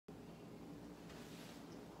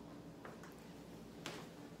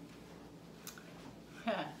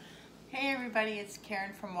Hey everybody, it's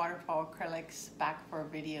Karen from Waterfall Acrylics back for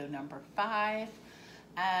video number 5.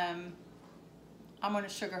 I'm on a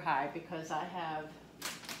sugar high because I have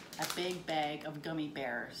a big bag of gummy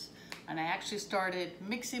bears. And I actually started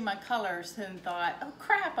mixing my colors and thought, oh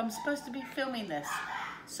crap, I'm supposed to be filming this.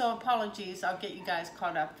 So apologies, I'll get you guys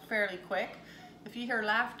caught up fairly quick. If you hear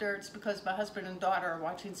laughter, it's because my husband and daughter are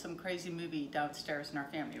watching some crazy movie downstairs in our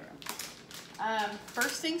family room.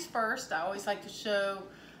 First things first, I always like to show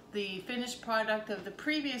the finished product of the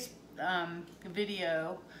previous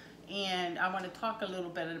video, and I want to talk a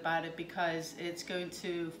little bit about it because it's going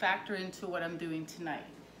to factor into what I'm doing tonight.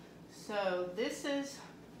 So this is,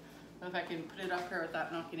 I don't know if I can put it up here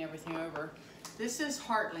without knocking everything over. This is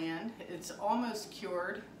Heartland. It's almost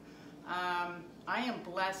cured. I am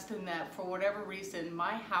blessed in that for whatever reason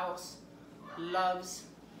my house loves,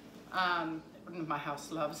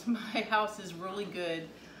 my house is really good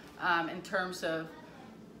in terms of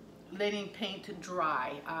letting paint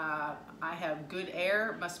dry. I have good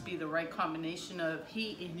air. It must be the right combination of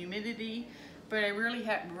heat and humidity, but I rarely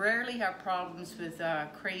have problems with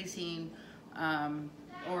crazing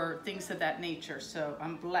or things of that nature, so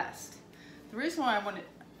I'm blessed. The reason why I want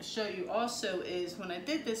to show you also is when I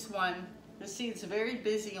did this one, you see it's very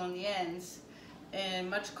busy on the ends and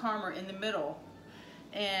much calmer in the middle.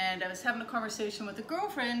 And I was having a conversation with a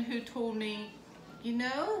girlfriend who told me, you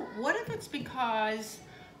know, what if it's because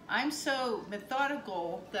I'm so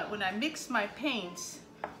methodical that when I mix my paints,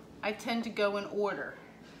 I tend to go in order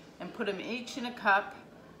and put them each in a cup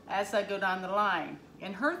as I go down the line.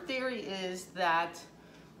 And her theory is that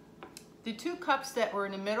the 2 cups that were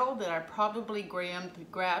in the middle that I probably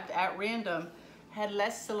grabbed at random had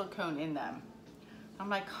less silicone in them. I'm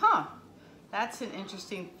like, huh, that's an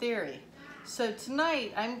interesting theory. So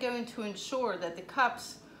tonight I'm going to ensure that the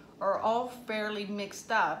cups are all fairly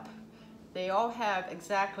mixed up. They all have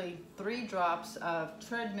exactly 3 drops of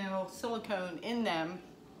treadmill silicone in them,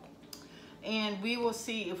 and we will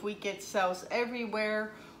see if we get cells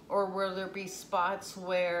everywhere or will there be spots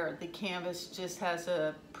where the canvas just has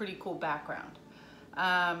a pretty cool background.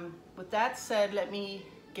 With that said, let me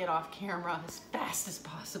get off camera as fast as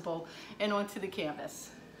possible and onto the canvas.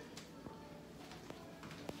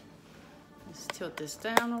 Let's tilt this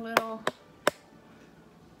down a little.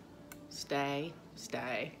 Stay.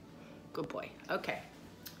 Good boy. Okay.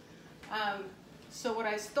 So what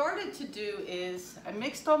I started to do is I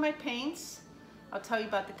mixed all my paints. I'll tell you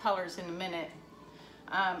about the colors in a minute.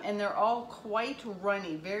 And they're all quite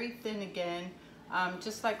runny, very thin again,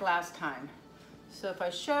 just like last time. So if I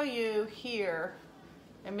show you here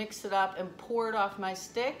and mix it up and pour it off my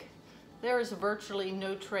stick, there is virtually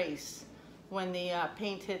no trace when the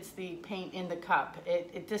paint hits the paint in the cup.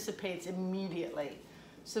 It dissipates immediately.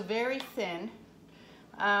 So very thin.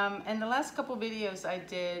 And the last couple videos I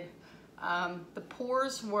did, the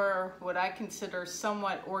pours were what I consider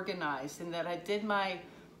somewhat organized in that I did my,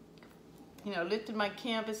 lifted my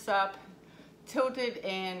canvas up, tilted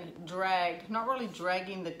and dragged, not really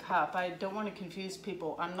dragging the cup. I don't want to confuse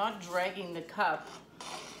people. I'm not dragging the cup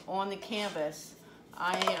on the canvas.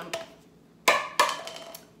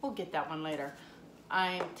 We'll get that one later.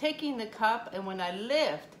 I'm taking the cup, and when I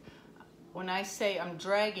lift, when I say I'm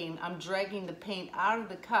dragging the paint out of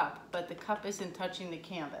the cup, but the cup isn't touching the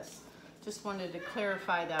canvas. Just wanted to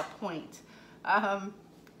clarify that point.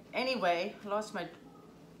 Anyway, I lost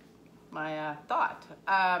my thought.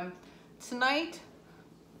 Tonight,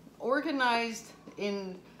 organized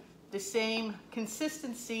in the same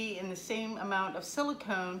consistency and the same amount of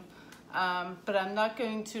silicone, but I'm not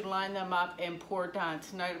going to line them up and pour down.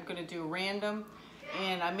 Tonight I'm going to do random,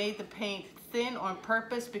 and I made the paint thin on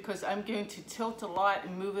purpose because I'm going to tilt a lot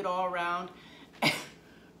and move it all around,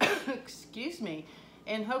 excuse me,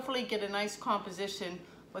 and hopefully get a nice composition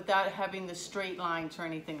without having the straight lines or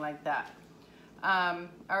anything like that. I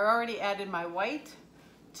already added my white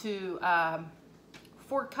to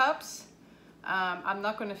 4 cups. I'm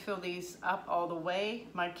not going to fill these up all the way.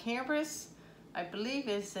 My canvas, I believe,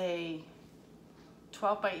 is a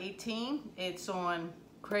 12 by 18. It's on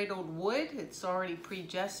cradled wood. It's already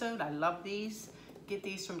pre-gessoed. I love these. Get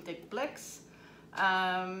these from Dick Blick's.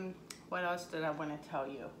 What else did I want to tell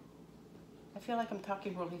you? I feel like I'm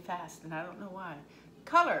talking really fast and I don't know why.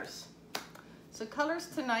 Colors. So colors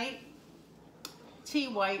tonight, tea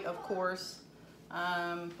white, of course.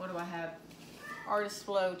 What do I have? Artist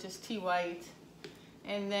Flow, just tea white.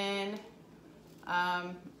 And then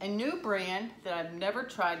a new brand that I've never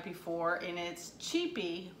tried before, and it's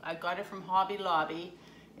cheapy. I got it from Hobby Lobby.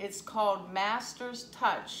 It's called Master's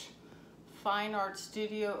Touch Fine Art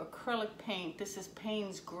Studio Acrylic Paint. This is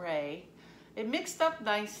Payne's Gray. It mixed up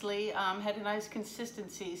nicely, had a nice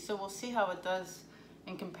consistency, so we'll see how it does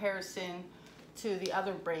in comparison to the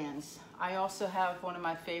other brands. I also have one of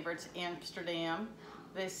my favorites, Amsterdam.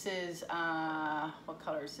 This is, what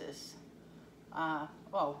color is this?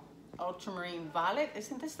 Oh, ultramarine violet.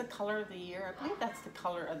 Isn't this the color of the year? I believe that's the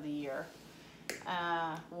color of the year.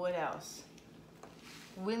 What else?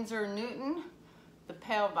 Winsor Newton, the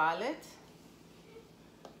pale violet.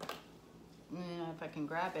 If I can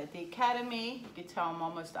grab it. The Academy, you can tell I'm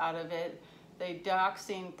almost out of it. The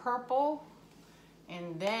Dioxine purple.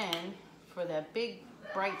 And then for that big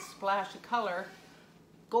bright splash of color,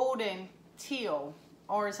 golden teal,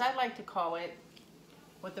 or as I like to call it,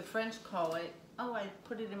 what the French call it. Oh, I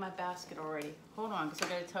put it in my basket already. Hold on, because I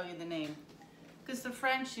gotta tell you the name. Because the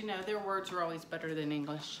French, you know, their words are always better than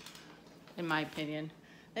English, in my opinion.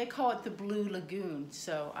 They call it the Blue Lagoon,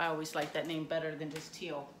 so I always like that name better than just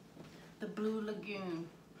teal. The Blue Lagoon.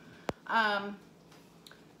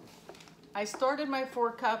 I started my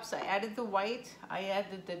 4 cups. I added the white, I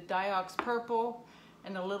added the Diox purple,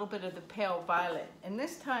 and a little bit of the pale violet. And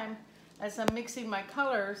this time, as I'm mixing my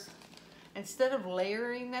colors, instead of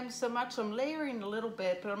layering them so much, I'm layering a little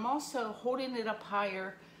bit, but I'm also holding it up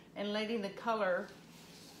higher and letting the color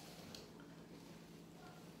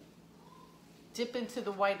dip into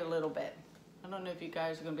the white a little bit. I don't know if you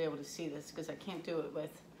guys are gonna be able to see this because I can't do it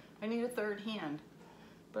with, I need a third hand.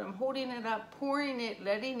 But I'm holding it up, pouring it,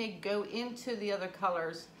 letting it go into the other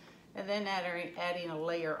colors, and then adding a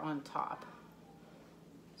layer on top.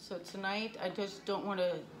 So tonight, I just don't want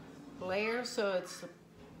to layer, so it's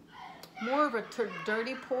more of a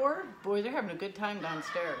dirty pour. Boy, they're having a good time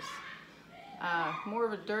downstairs. More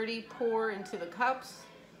of a dirty pour into the cups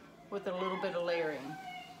with a little bit of layering.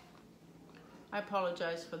 I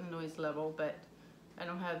apologize for the noise level, but I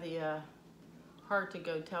don't have the heart to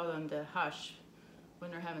go tell them to hush when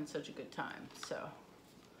they're having such a good time. So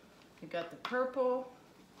we got the purple,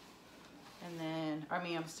 and then,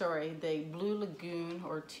 I'm sorry, the Blue Lagoon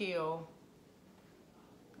or teal.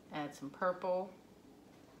 Add some purple.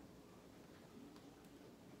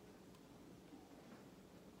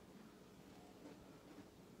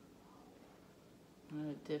 I'm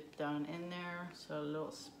gonna dip down in there, so a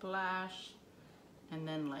little splash, and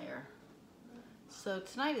then layer. So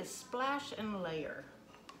tonight is splash and layer.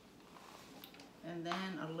 And then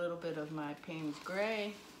a little bit of my Payne's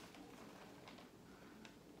Gray.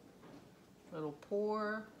 Little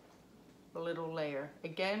pour, a little layer.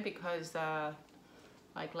 Again, because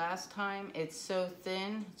like last time, it's so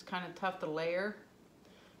thin, it's kind of tough to layer.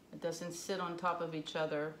 It doesn't sit on top of each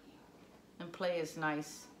other and play as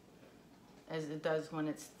nice as it does when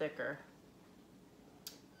it's thicker.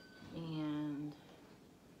 And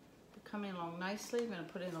they're coming along nicely. I'm gonna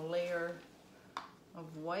put in a layer of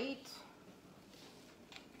white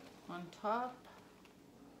on top.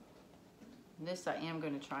 This I am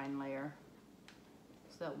going to try and layer,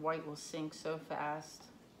 so that white will sink so fast.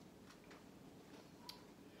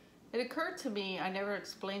 It occurred to me, I never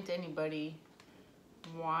explained to anybody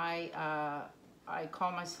why I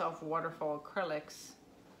call myself Waterfall Acrylics,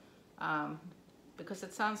 because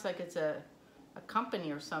it sounds like it's a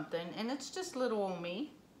company or something, and it's just little old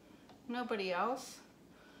me, nobody else.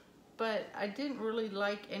 But I didn't really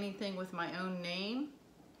like anything with my own name.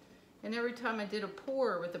 And every time I did a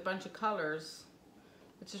pour with a bunch of colors,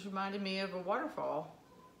 it just reminded me of a waterfall.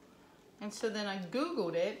 And so then I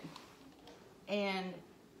Googled it, and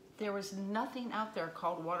there was nothing out there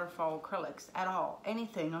called Waterfall Acrylics at all,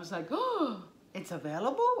 anything. I was like, oh, it's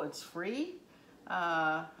available, it's free.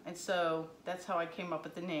 And so that's how I came up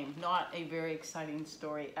with the name. Not a very exciting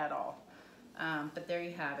story at all. But there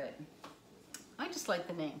you have it. I just like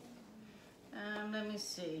the name. Let me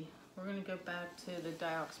see. We're going to go back to the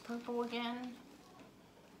Diox purple again.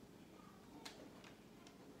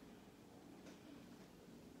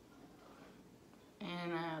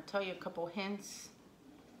 And I'll tell you a couple hints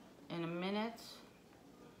in a minute,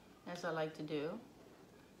 as I like to do,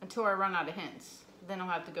 until I run out of hints. Then I'll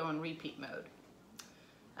have to go in repeat mode.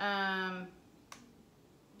 Let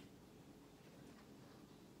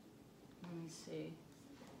me see.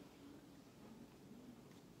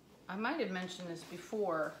 I might have mentioned this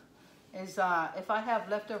before, is if I have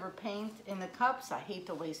leftover paint in the cups, I hate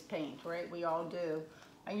to waste paint, right? We all do.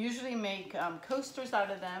 I usually make coasters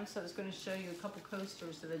out of them, so I was going to show you a couple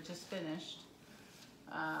coasters that I just finished.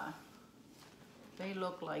 They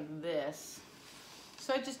look like this.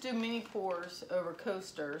 So I just do mini pours over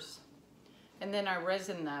coasters, and then I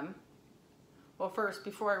resin them. Well, first,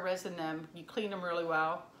 before I resin them, you clean them really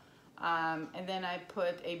well. And then I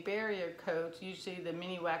put a barrier coat, usually the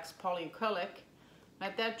mini wax polyacrylic.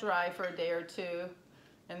 Let that dry for a day or two,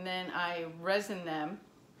 and then I resin them,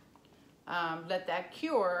 let that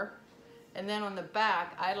cure, and then on the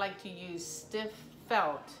back I like to use stiff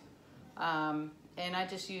felt, and I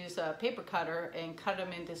just use a paper cutter and cut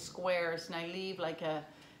them into squares, and I leave like an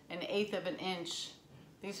 1/8 of an inch.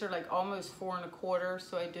 These are like almost 4 1/4,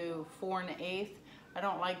 so I do 4 1/8. I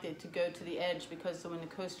don't like it to go to the edge because when the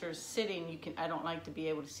coaster is sitting, I don't like to be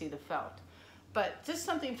able to see the felt. But just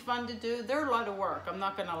something fun to do. They're a lot of work, I'm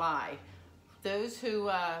not gonna lie. Those who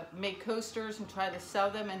make coasters and try to sell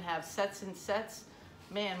them and have sets and sets,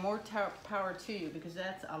 man, more power to you, because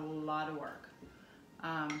that's a lot of work.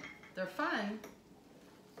 They're fun,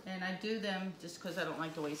 and I do them just because I don't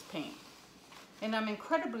like to waste paint. And I'm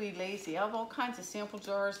incredibly lazy. I have all kinds of sample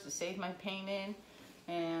jars to save my paint in,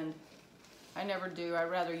 and I never do. I'd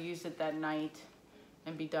rather use it that night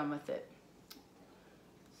and be done with it.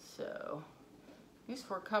 So these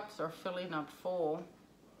 4 cups are filling up full.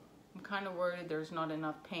 I'm kind of worried there's not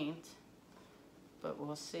enough paint, but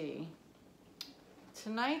we'll see.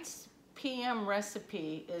 Tonight's PM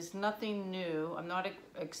recipe is nothing new. I'm not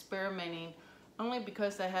experimenting, only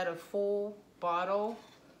because I had a full bottle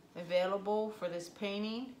available for this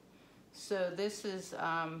painting. So this is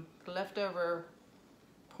leftover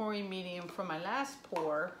pouring medium from my last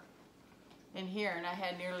pour in here, and I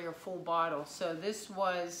had nearly a full bottle. So this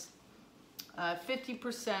was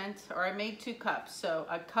 50%, or I made 2 cups. So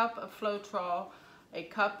a cup of Floetrol, a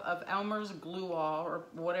cup of Elmer's glue all, or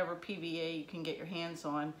whatever PVA you can get your hands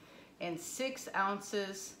on, and 6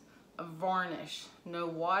 ounces of varnish. No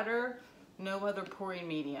water, no other pouring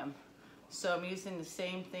medium. So I'm using the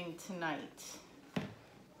same thing tonight.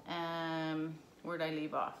 Where'd I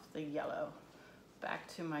leave off? The yellow. Back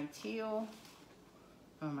to my teal.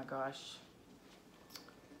 Oh my gosh.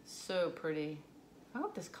 So pretty. I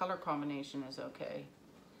hope this color combination is okay.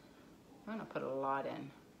 I'm gonna put a lot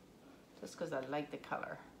in, just because I like the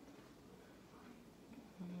color.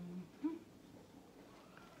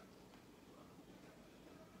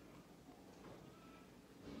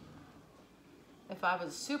 If I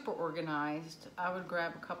was super organized, I would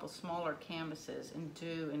grab a couple smaller canvases and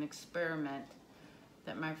do an experiment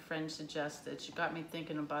that my friend suggested. She got me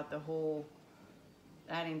thinking about the whole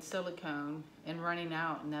adding silicone and running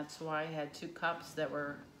out, and that's why I had 2 cups that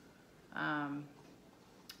were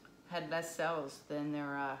had less cells than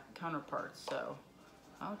their counterparts. So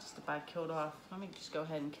I'll just about killed off. Let me just go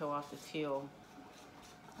ahead and kill off the teal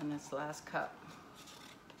in this last cup.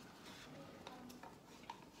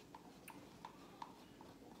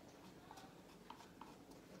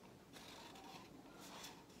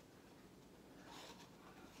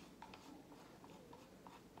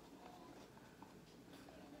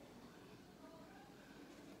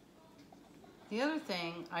 The other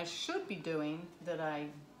thing I should be doing that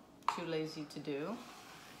I'm too lazy to do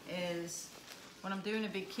is when I'm doing a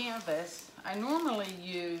big canvas, I normally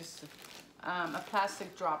use a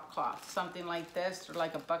plastic drop cloth, something like this, or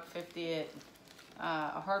like a $1.50 at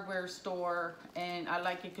a hardware store, and I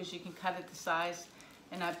like it because you can cut it to size,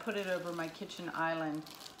 and I put it over my kitchen island.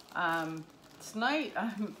 Tonight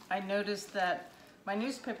I noticed that my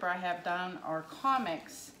newspaper I have down are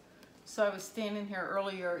comics. So I was standing here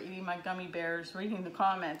earlier eating my gummy bears, reading the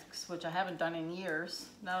comics, which I haven't done in years.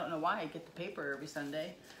 I don't know why I get the paper every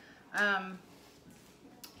Sunday. And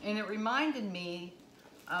it reminded me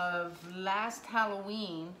of last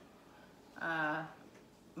Halloween.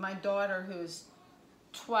 My daughter, who's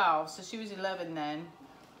 12, so she was 11 then,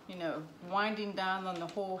 you know, winding down on the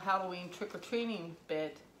whole Halloween trick-or-treating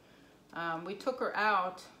bit. We took her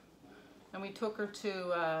out, and we took her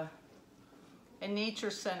to a nature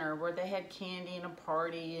center where they had candy and a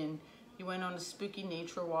party, and you went on a spooky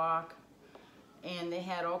nature walk, and they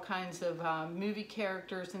had all kinds of movie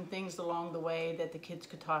characters and things along the way that the kids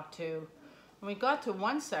could talk to. And we got to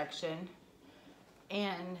one section,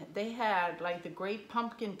 and they had like the Great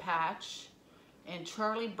Pumpkin Patch and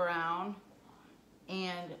Charlie Brown,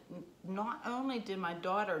 and not only did my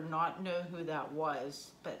daughter not know who that was,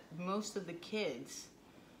 but most of the kids.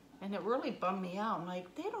 And it really bummed me out. I'm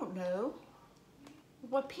like, they don't know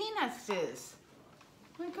what Peanuts is.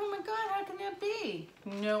 I'm like, oh my God, how can that be?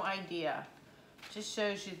 No idea. Just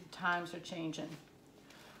shows you the times are changing.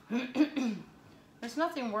 There's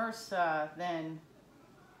nothing worse than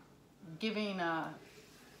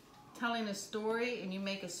telling a story and you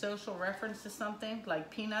make a social reference to something like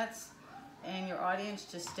Peanuts, and your audience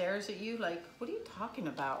just stares at you like, what are you talking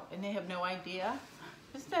about? And they have no idea.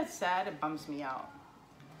 Isn't that sad? It bums me out.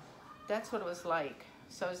 That's what it was like.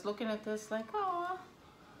 So I was looking at this like, oh,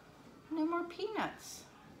 no more Peanuts.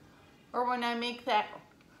 Or when I make that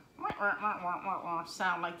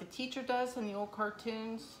sound like the teacher does in the old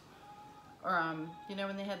cartoons, or you know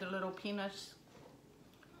when they had their little Peanuts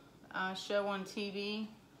show on TV?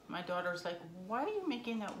 My daughter's like, why are you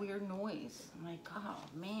making that weird noise? I'm like, oh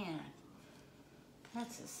man,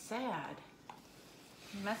 that's just sad.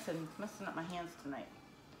 Messing up my hands tonight.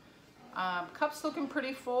 Cup's looking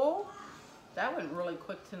pretty full. That went really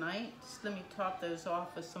quick tonight. Just let me top those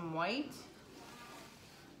off with some white.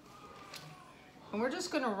 And we're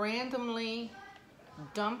just gonna randomly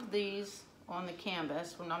dump these on the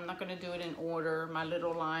canvas. I'm not gonna do it in order, my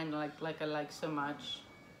little line like I like so much.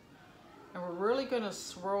 And we're really gonna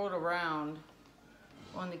swirl it around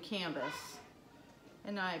on the canvas.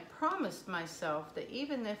 And I promised myself that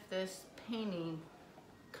even if this painting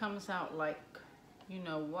comes out like, you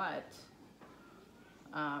know what,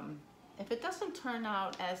 if it doesn't turn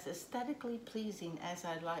out as aesthetically pleasing as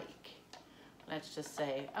I like, let's just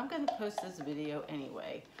say, I'm gonna post this video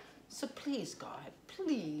anyway. So please, God,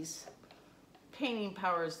 please, painting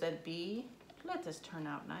powers that be, let this turn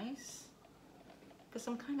out nice. Because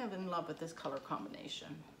I'm kind of in love with this color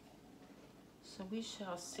combination. So we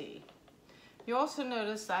shall see. You also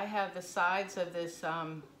notice I have the sides of this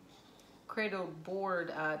cradled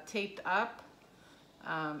board taped up.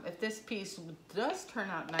 If this piece does turn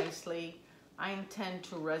out nicely, I intend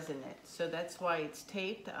to resin it. So that's why it's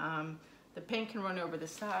taped. The paint can run over the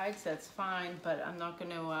sides, that's fine, but I'm not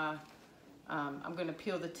gonna, I'm gonna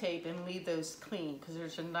peel the tape and leave those clean because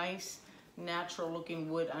there's a nice natural looking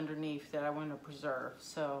wood underneath that I want to preserve.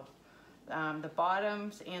 So the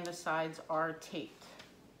bottoms and the sides are taped.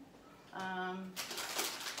 I'd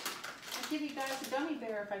give you guys a gummy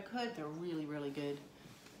bear if I could. They're really, really good.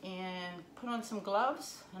 And put on some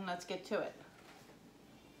gloves and let's get to it.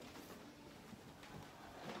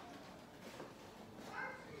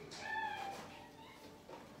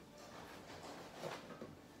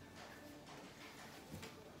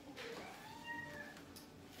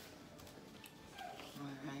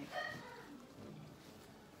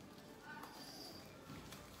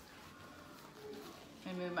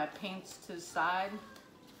 Move my paints to the side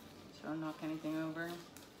so I don't knock anything over.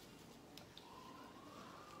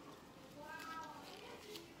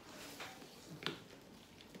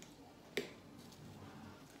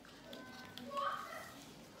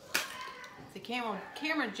 If the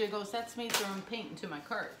camera jiggles, that's me throwing paint into my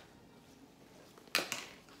cart.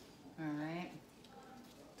 Alright,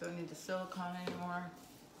 don't need the silicone anymore.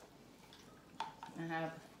 I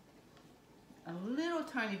have a little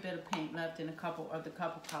tiny bit of paint left in a couple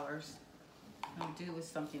colors. I'll do with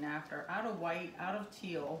something after. Out of white, out of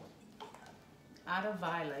teal, out of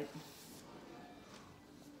violet.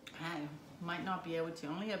 I might not be able to. I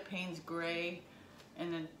only have Payne's gray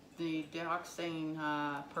and then the Dioxane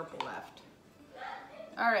purple left.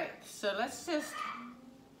 All right, so let's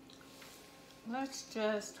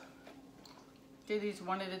just do these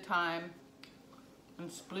one at a time and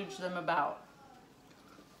splooge them about.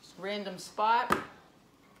 Random spot,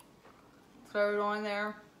 throw it on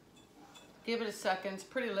there, give it a second. It's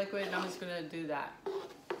pretty liquid and I'm just gonna do that.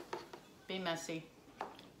 Be messy.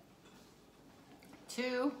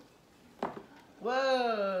 2,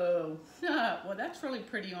 whoa, well that's really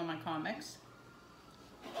pretty on my comics.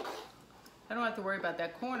 I don't have to worry about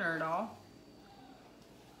that corner at all.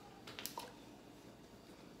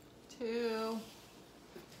 2,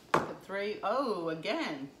 3, oh,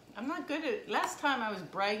 again. I'm not good at, last time I was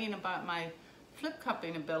bragging about my flip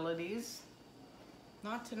cupping abilities.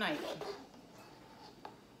 Not tonight.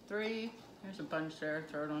 3, there's a bunch there,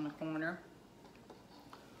 throw it on the corner.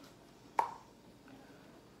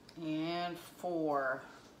 And 4.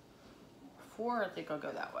 4, I think I'll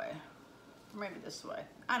go that way. Or maybe this way,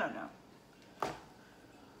 I don't know.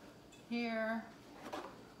 Here,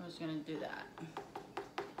 I was gonna do that.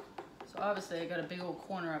 So obviously I got a big old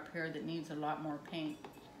corner up here that needs a lot more paint.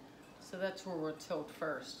 So that's where we'll tilt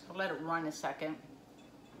first. I'll let it run a second.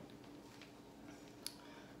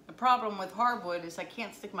 The problem with hardwood is I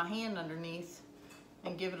can't stick my hand underneath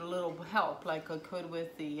and give it a little help like I could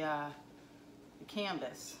with the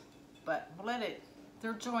canvas. But we'll let it,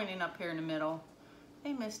 they're joining up here in the middle.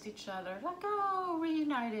 They missed each other. Like, oh,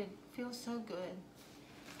 reunited. Feels so good.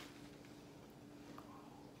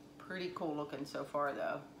 Pretty cool looking so far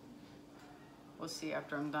though. We'll see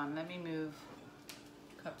after I'm done. Let me move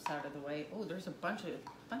cups out of the way. Oh, there's a bunch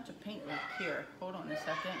of paint left here. Hold on a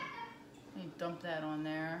second. Let me dump that on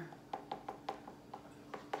there.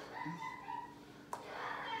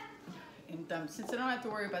 And since I don't have to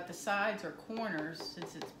worry about the sides or corners,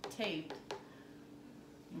 since it's taped,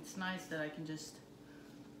 it's nice that I can just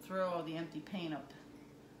throw all the empty paint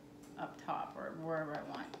up top or wherever I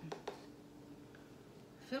want.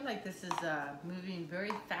 I feel like this is moving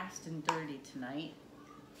very fast and dirty tonight.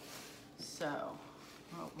 So So,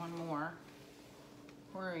 oh, one more.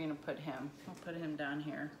 Where are we gonna put him? I'll put him down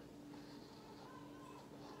here.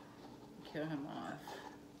 Kill him off.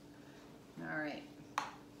 All right.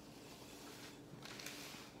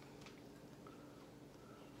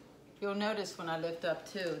 You'll notice when I lift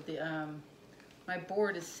up too, my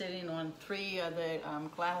board is sitting on 3 of the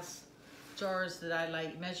glass jars that I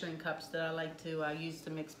like, measuring cups that I like to use to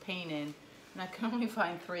mix paint in, and I can only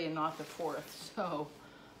find 3 and not the 4th. So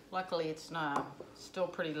luckily it's not still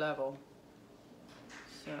pretty level.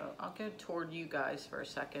 So I'll go toward you guys for a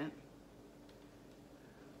second.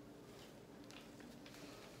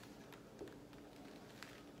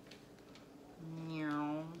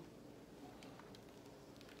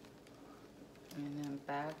 And then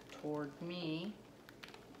back toward me.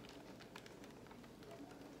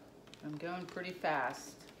 I'm going pretty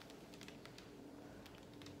fast.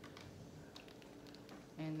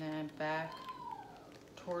 And then back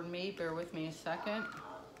toward me. Bear with me a second.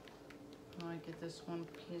 I want to get this one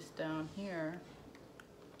piece down here.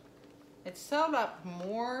 It settled up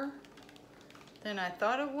more than I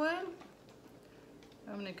thought it would.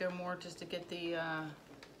 I'm going to go more just to get the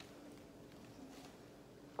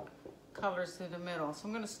colors through the middle. So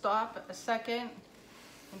I'm going to stop a second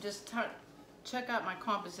and just check out my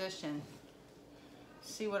composition.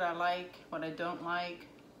 See what I like, what I don't like.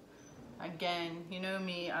 Again, you know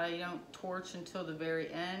me, I don't torch until the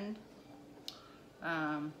very end.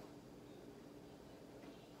 My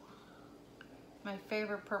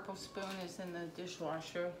favorite purple spoon is in the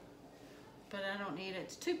dishwasher, but I don't need it.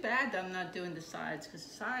 It's too bad that I'm not doing the sides, because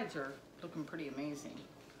the sides are looking pretty amazing.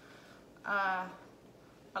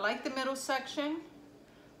 I like the middle section.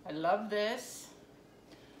 I love this.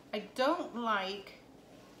 I don't like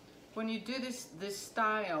when you do this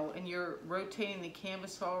style and you're rotating the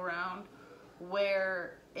canvas all around,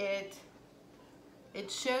 where it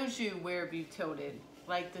shows you where you tilted.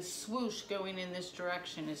 Like the swoosh going in this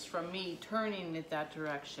direction is from me turning it that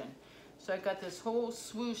direction. So I got this whole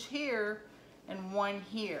swoosh here and one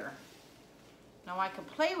here. Now I can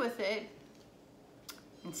play with it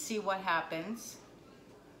and see what happens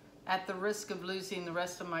at the risk of losing the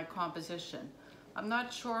rest of my composition. I'm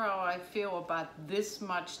not sure how I feel about this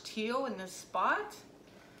much teal in this spot.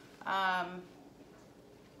 I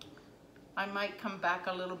might come back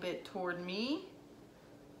a little bit toward me,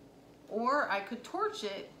 or I could torch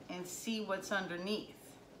it and see what's underneath.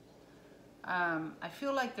 I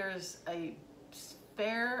feel like there's a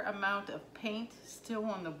fair amount of paint still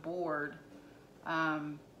on the board,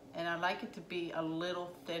 and I like it to be a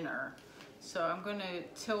little thinner. So I'm going to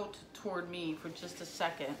tilt toward me for just a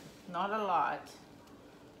second, not a lot,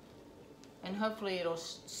 and hopefully it'll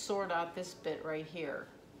sort out this bit right here.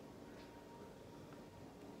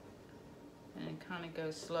 And kind of go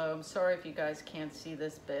slow. I'm sorry if you guys can't see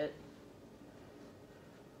this bit.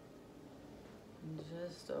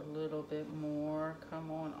 Just a little bit more, come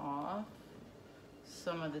on off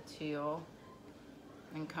some of the teal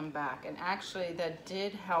and come back. And actually that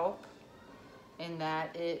did help in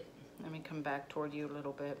that let me come back toward you a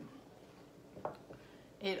little bit.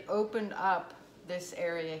 It opened up this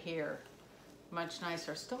area here much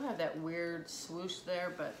nicer. Still have that weird swoosh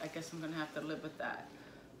there, but I guess I'm gonna have to live with that.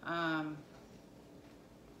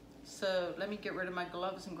 So let me get rid of my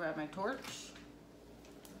gloves and grab my torch.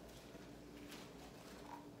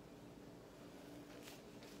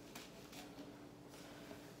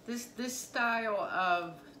 This style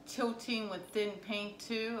of tilting with thin paint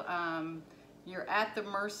too, you're at the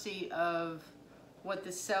mercy of what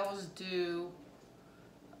the cells do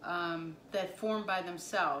that form by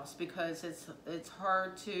themselves, because it's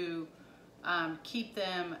hard to keep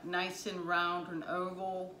them nice and round and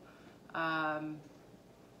oval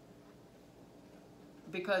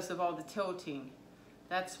because of all the tilting.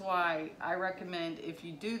 That's why I recommend, if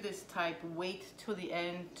you do this type, wait till the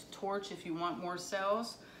end to torch if you want more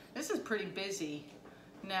cells. This is pretty busy.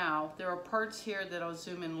 Now, there are parts here that I'll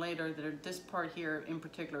zoom in later that are, this part here in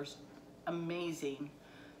particular is amazing.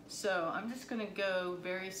 So I'm just gonna go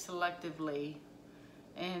very selectively,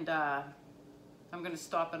 and I'm gonna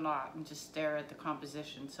stop a lot and just stare at the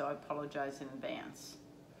composition, so I apologize in advance.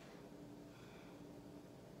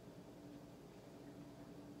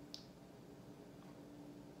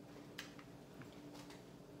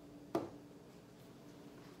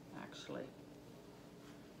 Actually,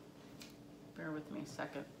 bear with me a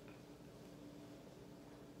second.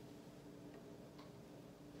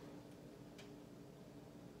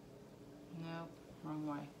 Nope, wrong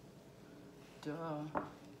way. Duh.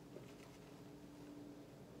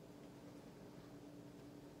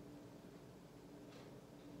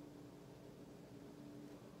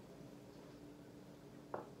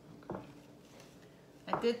 Okay.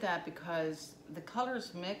 did that because the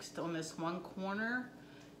colors mixed on this one corner,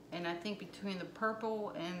 and I think between the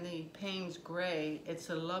purple and the Payne's gray, it's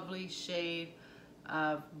a lovely shade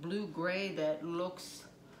of blue-gray that looks,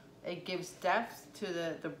 it gives depth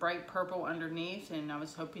to the bright purple underneath, and I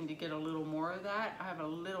was hoping to get a little more of that. I have a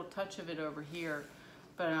little touch of it over here,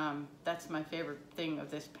 but that's my favorite thing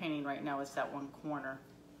of this painting right now, is that one corner.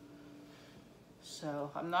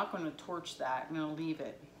 So I'm not going to torch that. I'm going to leave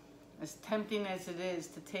it. As tempting as it is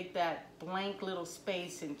to take that blank little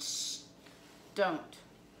space and don't.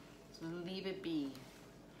 So leave it be.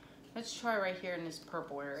 Let's try right here in this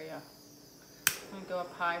purple area. I'm going to go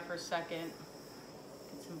up high for a second.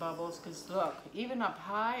 Get some bubbles, because look, even up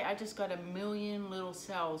high, I just got a million little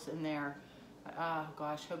cells in there. Oh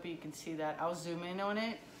gosh, hope you can see that. I'll zoom in on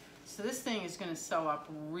it. So this thing is going to sew up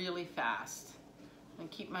really fast. And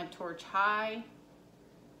keep my torch high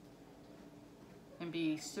and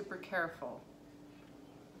be super careful.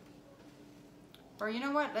 Or you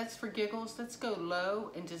know what, let's, for giggles, let's go low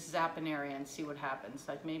and just zap an area and see what happens.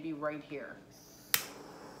 Like maybe right here.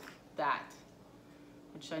 That,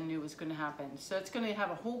 which I knew was gonna happen. So it's gonna have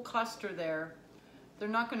a whole cluster there. They're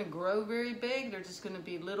not gonna grow very big. They're just gonna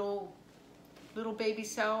be little baby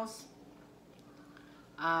cells.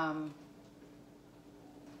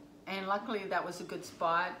 And luckily that was a good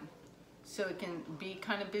spot, so it can be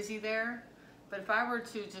kind of busy there. But if I were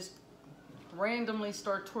to just randomly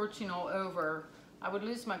start torching all over, I would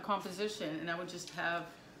lose my composition and I would just have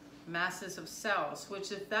masses of cells,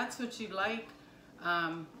 which if that's what you like,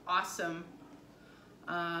 awesome.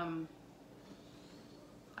 I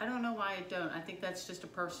don't know why I don't. I think that's just a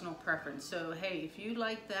personal preference. So hey, if you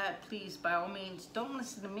like that, please, by all means, don't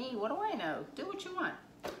listen to me. What do I know? Do what you want.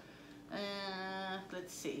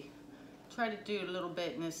 Let's see. Try to do a little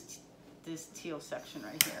bit in this teal section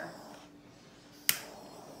right here.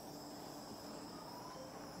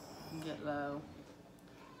 Get low.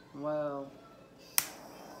 Whoa.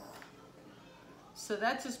 So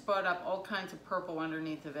that just brought up all kinds of purple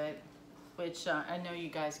underneath of it, which I know you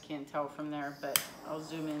guys can't tell from there, but I'll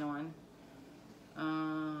zoom in on.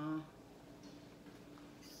 A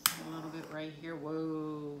little bit right here.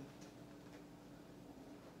 Whoa.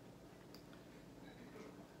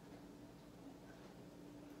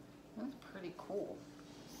 That's pretty cool.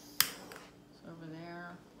 It's over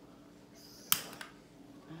there.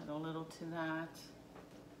 Add a little to that.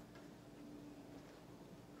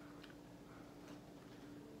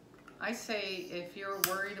 I say if you're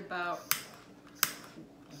worried about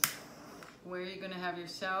where you're gonna have your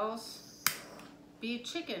cells, be a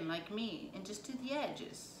chicken like me and just do the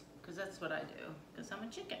edges, because that's what I do, because I'm a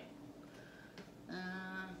chicken.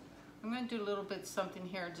 I'm gonna do a little bit something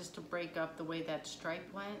here just to break up the way that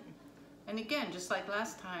stripe went. And again, just like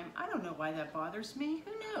last time, I don't know why that bothers me.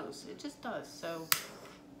 Who knows? It just does. So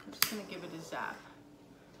I'm just gonna give it a zap.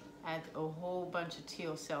 Add a whole bunch of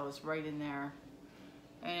teal cells right in there.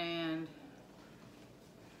 And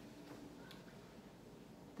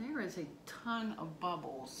there is a ton of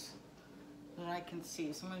bubbles that I can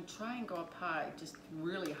see. So I'm gonna try and go up high, just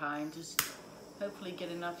really high, and just hopefully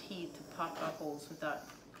get enough heat to pop bubbles without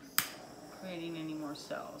creating any more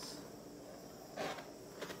cells.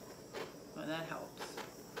 Well, that helps.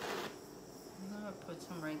 I'm gonna put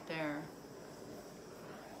some right there.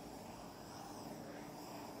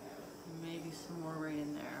 And maybe some more right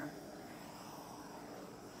in there.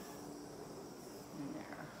 In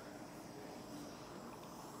there.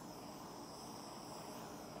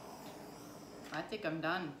 I think I'm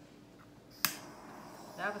done.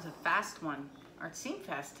 That was a fast one. Or it seemed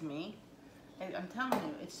fast to me. I'm telling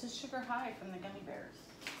you, it's just sugar high from the gummy bears.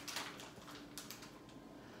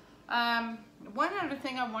 One other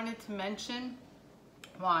thing I wanted to mention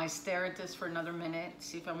while I stare at this for another minute,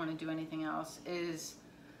 see if I want to do anything else, is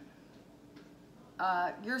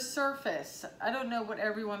your surface. I don't know what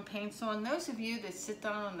everyone paints on. Those of you that sit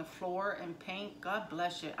down on the floor and paint, God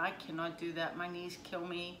bless you. I cannot do that. My knees kill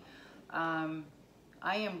me. I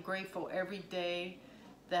am grateful every day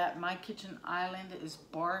that my kitchen island is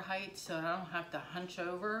bar height, so I don't have to hunch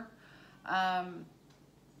over.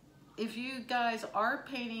 If you guys are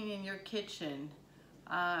painting in your kitchen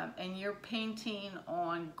and you're painting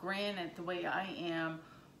on granite the way I am,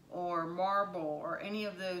 or marble, or any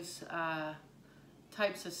of those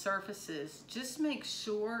types of surfaces, just make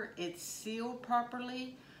sure it's sealed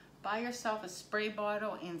properly. Buy yourself a spray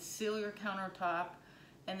bottle and seal your countertop.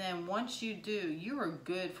 And then once you do, you are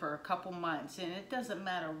good for a couple months. And it doesn't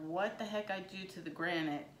matter what the heck I do to the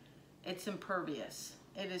granite, it's impervious.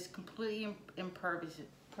 It is completely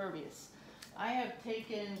impervious. I have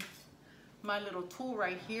taken my little tool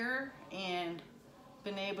right here and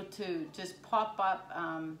been able to just pop up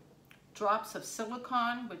drops of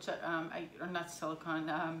silicone, which or not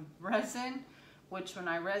silicone, resin, which when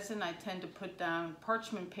I resin, I tend to put down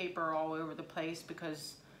parchment paper all over the place,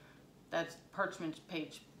 because that's parchment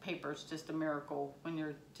paper is just a miracle when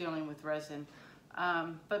you're dealing with resin.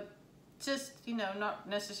 But just, you know, not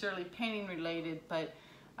necessarily painting related, but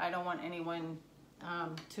I don't want anyone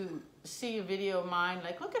to see a video of mine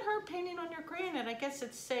like, look at her painting on your granite. I guess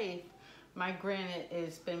it's safe. My granite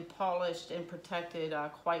has been polished and protected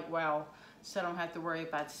quite well, so I don't have to worry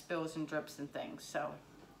about spills and drips and things. So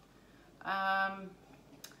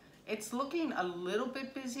it's looking a little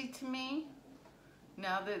bit busy to me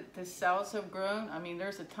now that the cells have grown. I mean,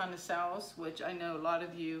 there's a ton of cells, which I know a lot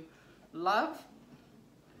of you love.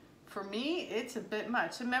 For me, it's a bit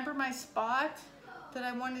much. Remember my spot that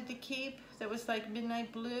I wanted to keep that was like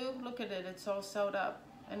midnight blue? Look at it, it's all sewed up,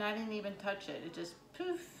 and I didn't even touch it. It just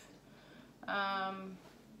poof. I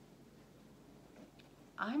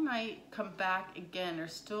might come back again.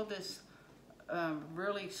 There's still this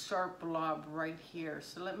really sharp blob right here.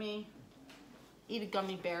 So let me eat a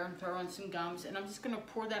gummy bear and throw in some gums, and I'm just gonna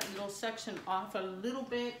pour that little section off a little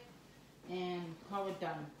bit and call it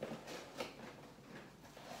done.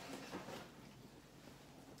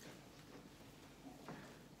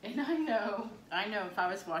 And I know if I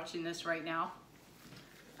was watching this right now,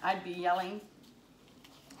 I'd be yelling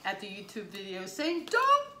at the YouTube video saying,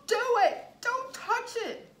 don't do it, don't touch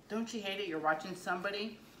it. Don't you hate it? You're watching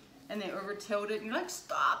somebody and they over-tilled it and you're like,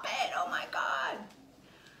 stop it, oh my God.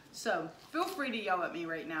 So feel free to yell at me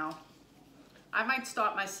right now. I might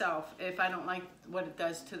stop myself if I don't like what it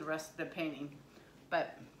does to the rest of the painting.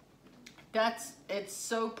 But it's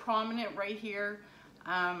so prominent right here.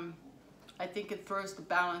 I think it throws the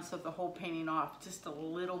balance of the whole painting off just a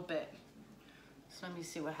little bit. So let me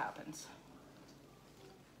see what happens.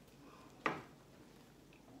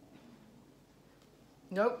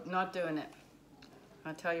 Nope, not doing it.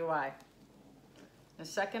 I'll tell you why. The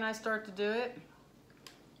second I start to do it,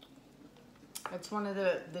 it's one of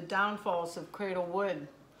the downfalls of cradle wood,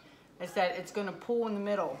 is that it's gonna pull in the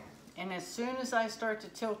middle. And as soon as I start to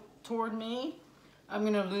tilt toward me, I'm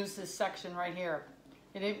gonna lose this section right here.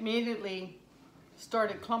 It immediately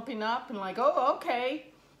started clumping up and like, oh, okay.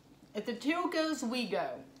 If the teal goes, we go.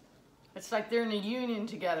 It's like they're in a union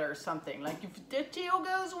together or something. Like, if the teal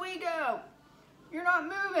goes, we go. You're not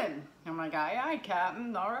moving. I'm like, aye, aye,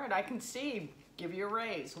 Captain. All right, I can see. Give you a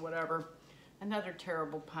raise, whatever. Another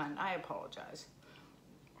terrible pun. I apologize.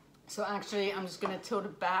 So actually, I'm just gonna tilt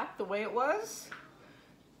it back the way it was.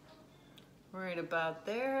 Right about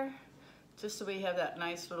there. Just so we have that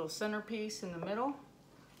nice little centerpiece in the middle.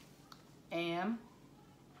 And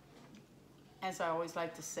as I always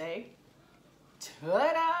like to say,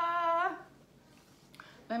 ta-da!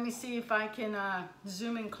 Let me see if I can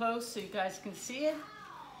zoom in close so you guys can see it.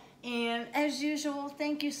 And as usual,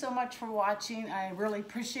 thank you so much for watching. I really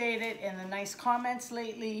appreciate it, and the nice comments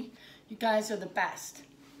lately. You guys are the best.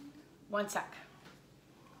 One sec.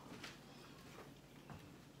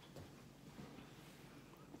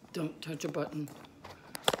 Don't touch a button.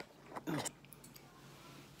 Oh.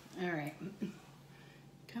 All right,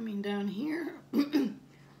 coming down here.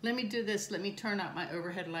 Let me do this. Let me turn out my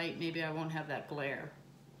overhead light. Maybe I won't have that glare.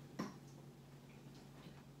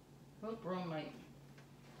 Oh, wrong light.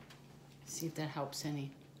 See if that helps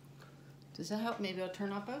any. Does that help? Maybe I'll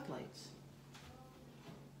turn off both lights.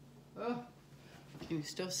 Oh, can you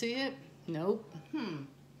still see it? Nope.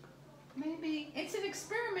 Maybe it's an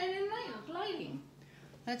experiment in lighting.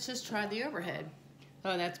 Let's just try the overhead.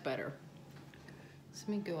 Oh, that's better. So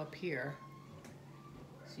let me go up here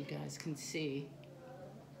so you guys can see.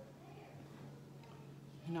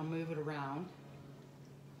 And I'll move it around.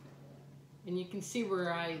 And you can see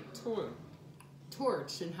where I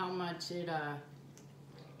torched and how much it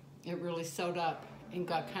really sewed up and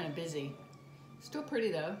got kind of busy. Still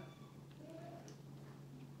pretty though.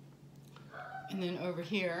 And then over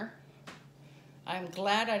here, I'm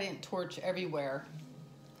glad I didn't torch everywhere.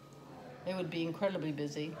 It would be incredibly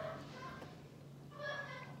busy.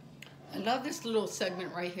 I love this little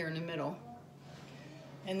segment right here in the middle.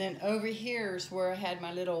 And then over here is where I had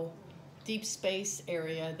my little deep space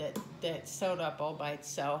area that sewed up all by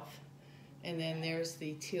itself. And then there's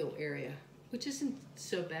the teal area, which isn't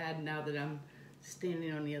so bad now that I'm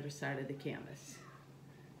standing on the other side of the canvas.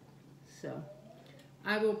 So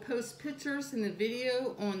I will post pictures in the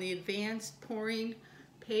video on the advanced pouring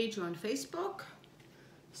page on Facebook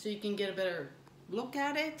so you can get a better look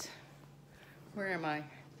at it. Where am I?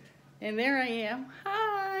 And there I am.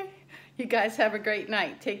 Hi. You guys have a great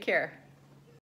night. Take care.